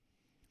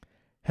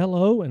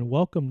Hello and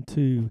welcome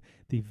to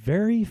the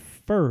very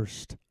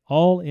first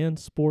All In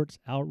Sports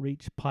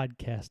Outreach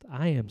podcast.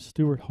 I am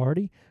Stuart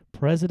Hardy,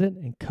 president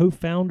and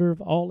co-founder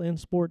of All In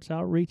Sports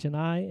Outreach, and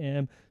I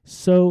am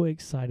so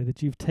excited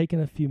that you've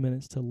taken a few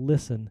minutes to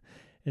listen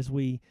as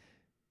we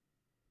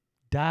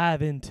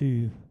dive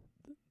into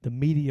the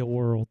media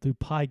world through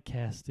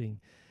podcasting.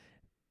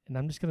 And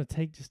I'm just going to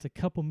take just a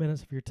couple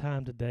minutes of your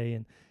time today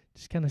and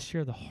just kind of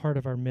share the heart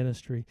of our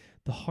ministry,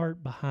 the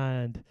heart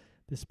behind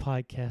this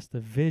podcast, the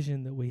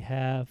vision that we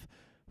have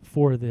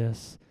for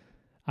this.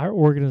 Our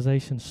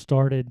organization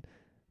started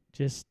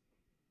just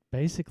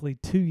basically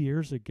 2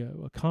 years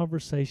ago, a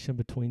conversation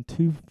between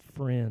two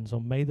friends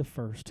on May the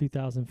 1st,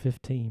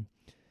 2015.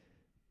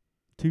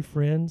 Two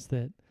friends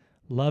that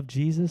love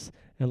Jesus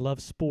and love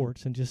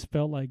sports and just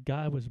felt like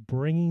God was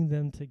bringing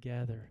them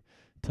together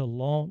to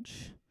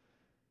launch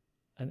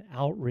an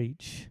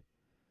outreach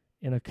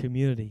in a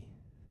community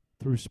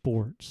through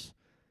sports.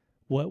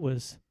 What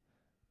was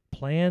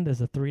planned as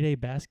a 3-day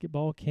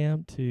basketball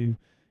camp to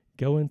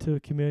go into a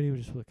community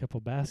just with a couple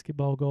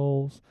basketball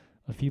goals,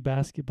 a few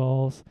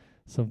basketballs,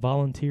 some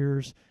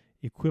volunteers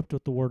equipped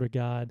with the Word of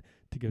God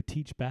to go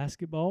teach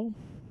basketball,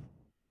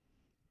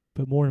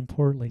 but more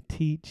importantly,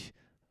 teach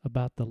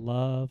about the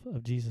love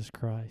of Jesus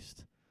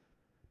Christ.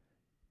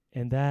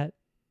 And that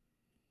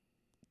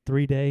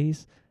 3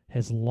 days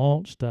has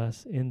launched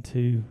us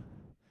into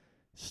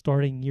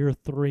starting year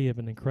 3 of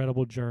an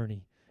incredible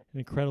journey, an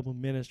incredible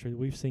ministry that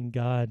we've seen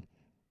God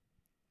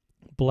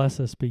bless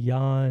us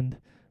beyond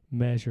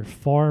measure,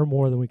 far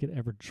more than we could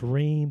ever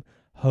dream,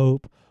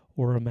 hope,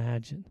 or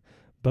imagine.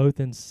 Both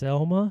in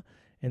Selma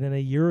and then a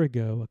year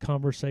ago, a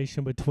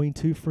conversation between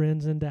two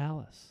friends in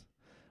Dallas.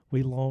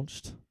 We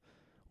launched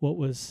what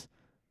was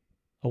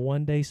a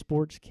 1-day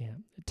sports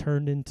camp. It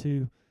turned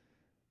into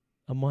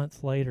a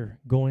month later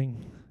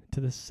going to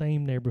the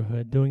same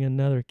neighborhood, doing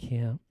another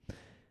camp.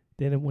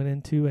 Then it went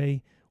into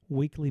a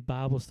weekly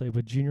Bible study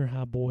with junior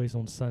high boys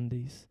on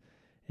Sundays.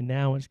 And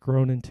now it's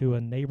grown into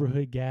a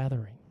neighborhood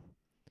gathering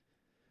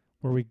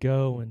where we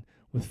go and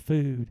with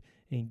food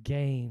and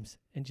games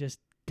and just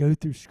go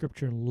through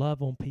Scripture and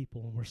love on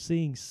people. And we're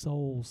seeing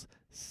souls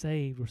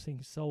saved. We're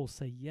seeing souls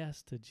say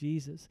yes to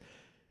Jesus.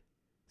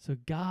 So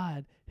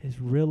God has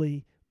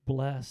really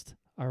blessed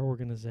our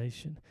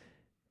organization.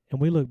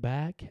 And we look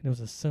back, and it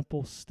was a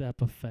simple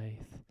step of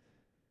faith.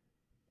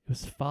 It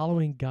was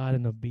following God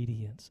in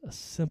obedience, a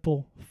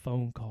simple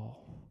phone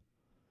call.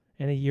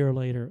 And a year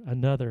later,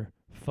 another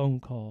phone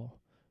call,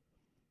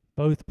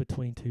 both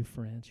between two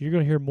friends. You're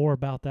going to hear more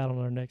about that on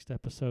our next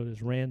episode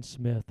as Rand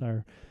Smith,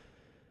 our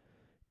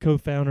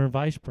co-founder and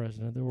vice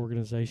president of the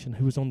organization,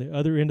 who was on the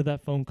other end of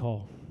that phone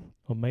call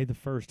on May the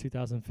 1st,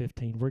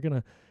 2015. We're going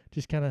to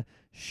just kind of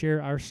share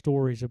our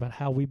stories about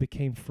how we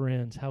became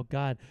friends, how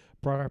God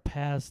brought our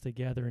paths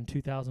together in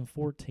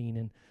 2014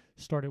 and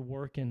started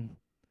working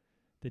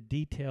the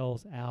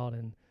details out,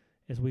 and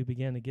as we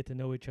began to get to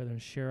know each other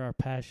and share our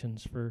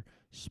passions for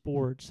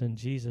sports and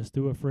Jesus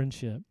through a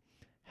friendship,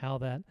 how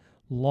that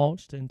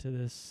launched into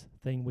this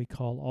thing we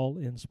call All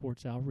In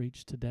Sports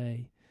Outreach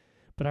today.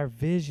 But our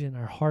vision,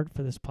 our heart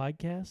for this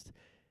podcast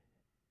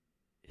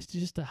is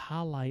just to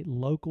highlight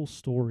local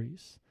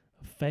stories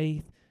of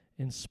faith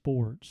in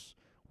sports.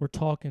 We're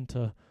talking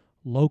to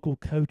local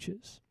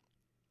coaches,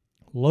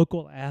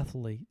 local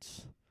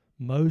athletes,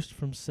 most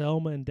from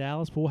Selma and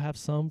Dallas, but we'll have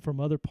some from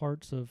other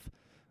parts of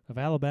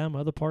Alabama,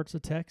 other parts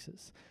of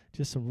Texas.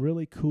 Just some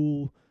really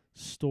cool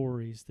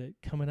stories that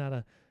coming out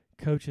of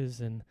coaches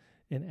and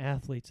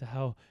athletes of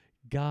how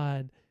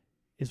God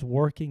is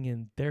working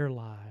in their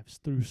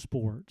lives through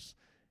sports,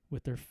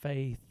 with their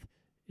faith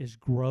is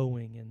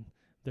growing and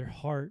their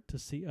heart to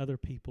see other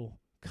people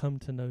come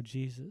to know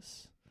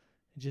Jesus.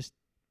 And just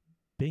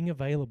being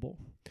available.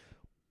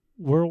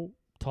 We'll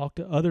talk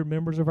to other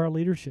members of our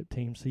leadership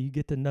team so you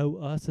get to know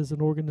us as an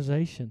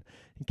organization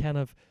and kind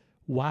of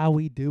why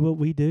we do what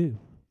we do.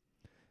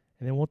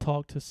 And then we'll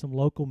talk to some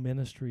local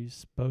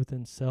ministries, both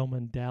in Selma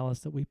and Dallas,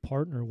 that we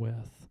partner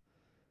with.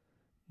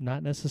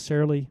 Not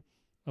necessarily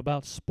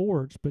about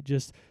sports, but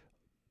just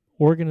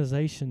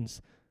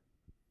organizations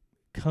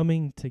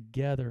coming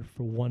together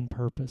for one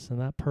purpose.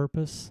 And that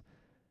purpose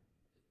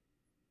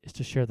is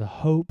to share the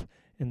hope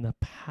and the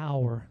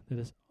power that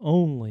is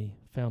only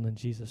found in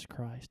Jesus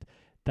Christ.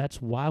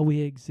 That's why we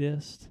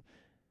exist,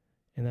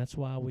 and that's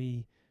why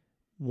we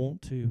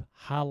want to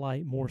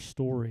highlight more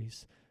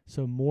stories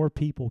so more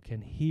people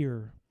can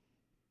hear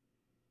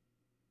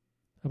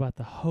about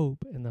the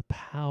hope and the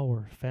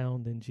power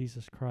found in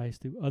Jesus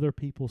Christ through other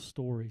people's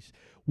stories.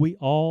 We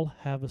all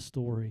have a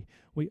story.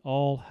 We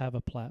all have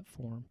a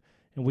platform.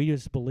 And we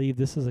just believe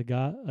this is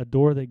a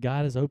door that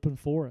God has opened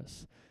for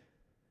us,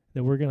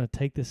 that we're going to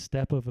take this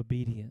step of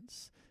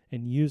obedience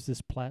and use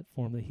this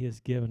platform that He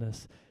has given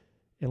us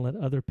and let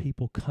other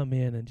people come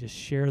in and just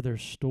share their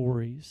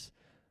stories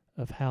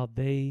of how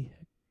they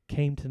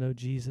came to know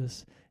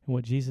Jesus and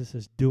what Jesus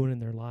is doing in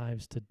their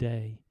lives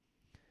today.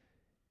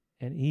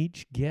 And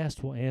each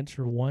guest will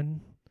answer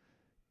one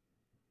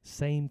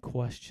same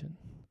question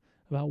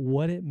about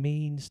what it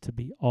means to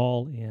be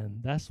all in.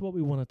 That's what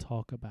we want to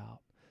talk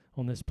about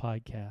on this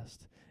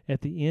podcast.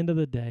 At the end of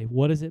the day,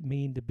 what does it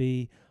mean to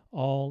be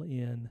all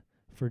in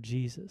for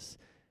Jesus?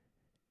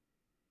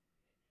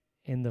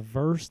 And the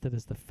verse that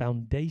is the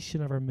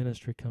foundation of our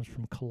ministry comes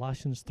from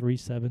Colossians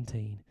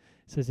 3:17.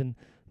 It says, "And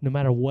no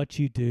matter what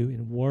you do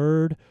in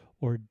word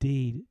or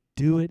deed,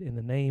 do it in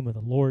the name of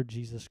the Lord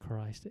Jesus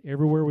Christ."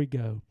 Everywhere we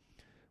go,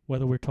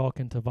 whether we're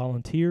talking to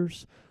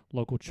volunteers,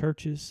 local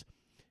churches,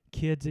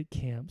 kids at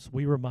camps,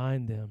 we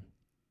remind them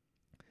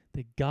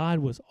that God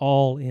was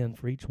all in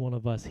for each one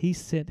of us. He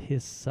sent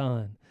His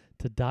Son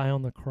to die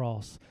on the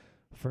cross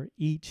for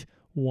each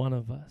one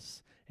of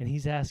us. And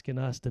He's asking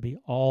us to be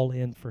all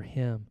in for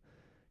Him.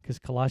 Because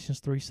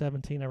Colossians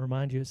 3:17, I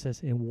remind you, it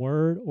says, in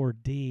word or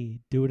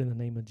deed, do it in the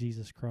name of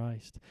Jesus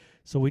Christ.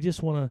 So we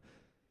just want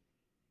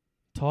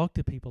to talk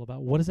to people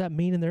about what does that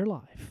mean in their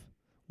life?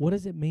 What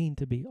does it mean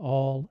to be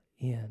all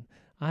in?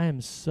 I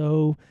am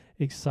so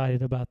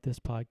excited about this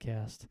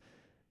podcast.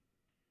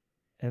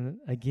 And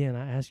again,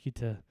 I ask you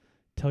to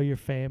tell your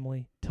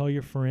family, tell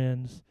your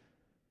friends,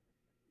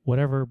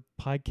 whatever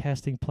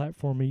podcasting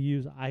platform you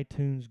use,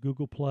 iTunes,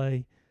 Google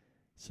Play,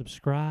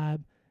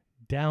 subscribe,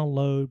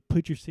 download,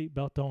 put your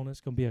seatbelt on.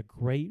 It's going to be a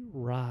great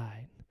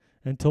ride.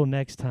 Until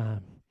next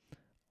time,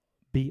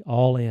 be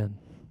all in.